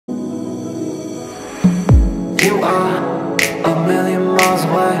You are a million miles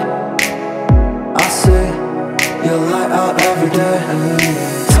away. I see your light out every day.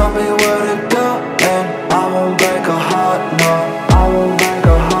 Tell me where to go and I won't break a heart, no. I won't break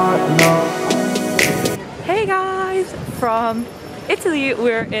a heart, no. Hey guys! From Italy,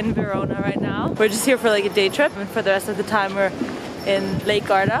 we're in Verona right now. We're just here for like a day trip, and for the rest of the time we're in Lake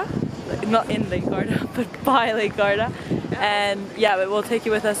Garda. Not in Lake Garda, but by Lake Garda. And yeah, but we'll take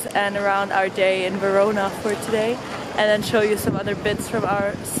you with us and around our day in Verona for today, and then show you some other bits from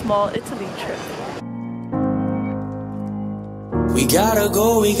our small Italy trip. We gotta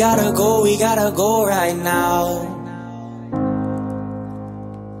go, we gotta go, we gotta go right now.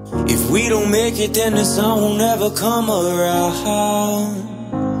 If we don't make it, then the sun will never come around.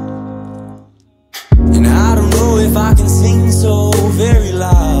 And I don't know if I can sing so very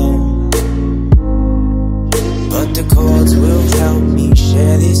loud, but the chords will help me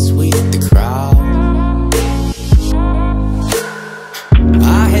share this with the crowd.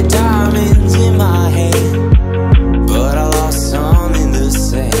 I had diamonds in my hand, but I lost some in the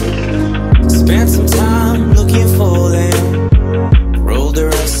sand. Spent some time looking for them, rolled the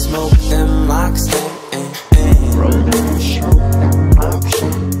rest, smoked them like sand. Roll the rest, smoke them like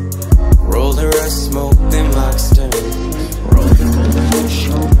sand. Roll the rest, smoke them like sand. Roll the rest,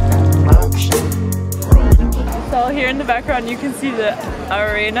 smoke them like sand. So here in the background you can see the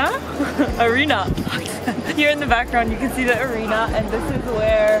arena. Here in the background you can see the arena, and this is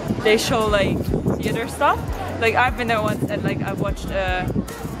where they show like theater stuff. Like I've been there once, and like I've watched a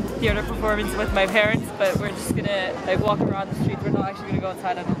theater performance with my parents, but we're just gonna like walk around the street. We're not actually gonna go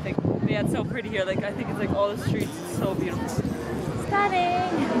outside, I don't think. But yeah, it's so pretty here. Like I think it's like all the streets, it's so beautiful. Stunning!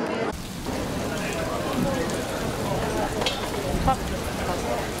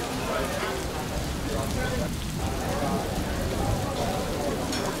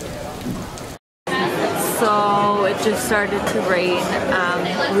 So it just started to rain.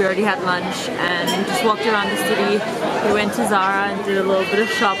 We already had lunch and we just walked around the city. We went to Zara and did a little bit of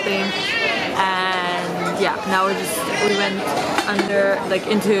shopping, and yeah, now we went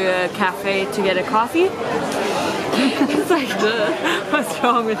into a cafe to get a coffee. It's like, what's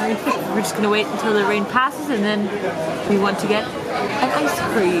wrong with me? We're just gonna wait until the rain passes, and then we want to get an ice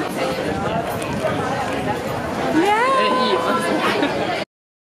cream. Yeah!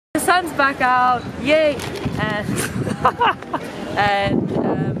 The sun's back out, yay! And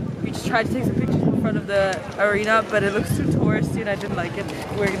we just tried to take some pictures in front of the arena, but it looks too touristy and I didn't like it.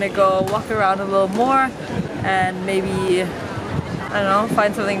 We're gonna go walk around a little more and maybe, I don't know,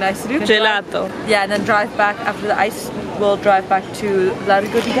 find something nice to do. Gelato. Yeah, and then drive back after the ice. We'll drive back to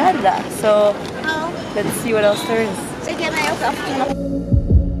Lago di Garda. So let's see what else there is.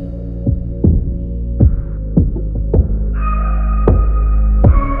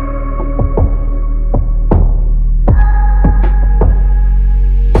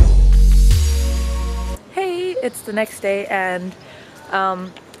 It's the next day, and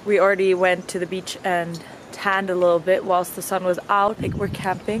we already went to the beach and tanned a little bit whilst the sun was out. Like, we're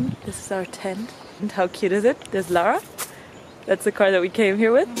camping. This is our tent. And how cute is it? There's Lara. That's the car that we came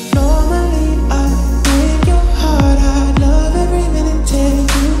here with. Normally I break your heart, I love every minute, tear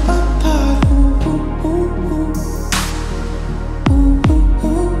you apart.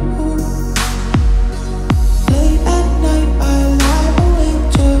 Late at night I lie awake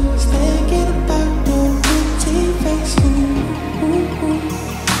just thinking about your pretty face.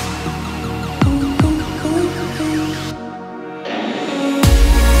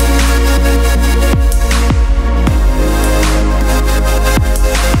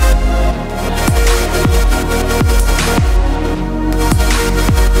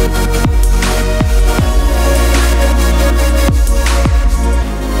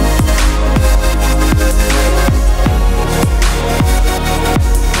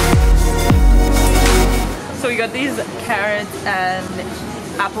 We got these carrots and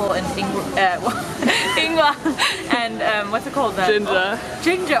apple and ingwa and what's it called? Ginger.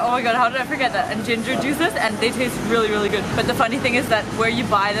 Ginger, oh my god, how did I forget that? And ginger juices, and they taste really, really good. But the funny thing is that where you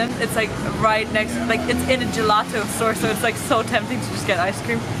buy them, it's like right next, like it's in a gelato store, so it's like so tempting to just get ice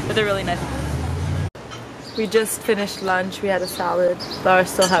cream, but they're really nice. We just finished lunch, we had a salad. Lara's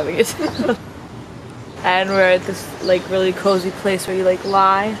still having it. And we're at this like really cozy place where you like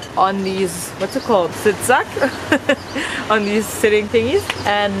lie on these, what's it called? Sitzak? On these sitting thingies.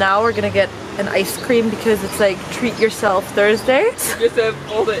 And now we're gonna get an ice cream because it's like treat yourself Thursday. Yourself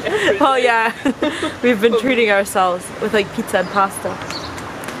all day, every day. Oh yeah. We've been treating ourselves with like pizza and pasta.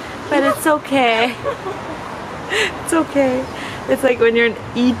 But it's okay. It's okay. It's like when you're in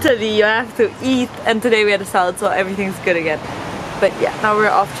Italy, you have to eat. And today we had a salad, so everything's good again. But yeah, now we're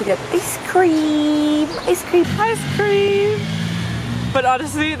off to get ice cream. Ice cream. Ice cream. But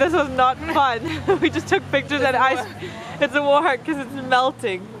honestly, this was not fun. We just took pictures and ice. It's a war because it's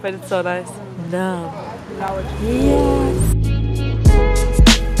melting, but it's so nice. No. Yes.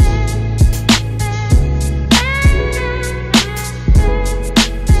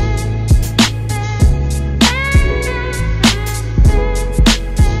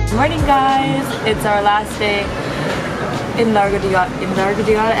 Morning, guys. It's our last day in Lago di Garda,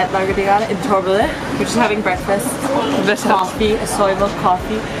 in Torbole. We're just having breakfast, coffee, a soy milk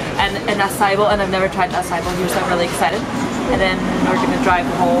coffee, and an acai bowl. And I've never tried an acai bowl here, so I'm really excited. And then we're gonna drive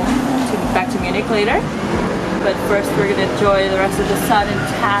home back to Munich later. But first, we're gonna enjoy the rest of the sun and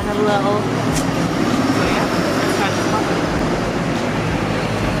tan a little. So yeah, let's try this coffee.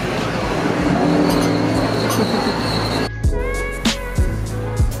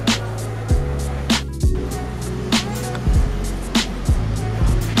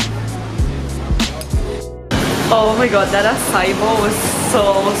 Oh my god, that acai bowl was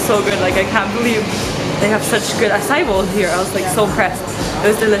so good. Like, I can't believe they have such good acai bowls here. I was like so impressed. It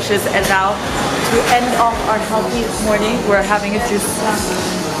was delicious. And now to end off our healthy morning, we're having a juice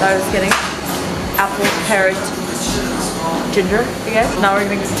that I was getting. Apple, carrot, ginger again. Now we're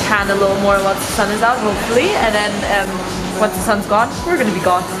gonna tan a little more once the sun is out, hopefully. And then once the sun's gone, we're gonna be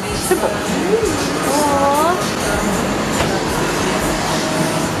gone. Simple. Aww.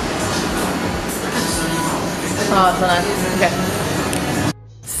 Oh, it's so nice. Okay.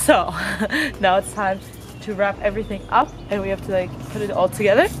 So, now it's time to wrap everything up and we have to like put it all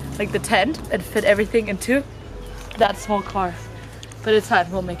together, like the tent, and fit everything into that small car. But it's fine,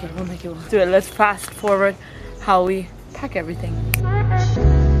 we'll make it, we'll do it. Let's fast forward how we pack everything.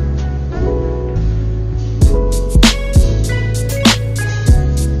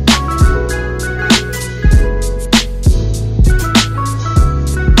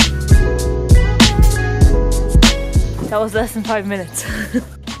 That was less than 5 minutes.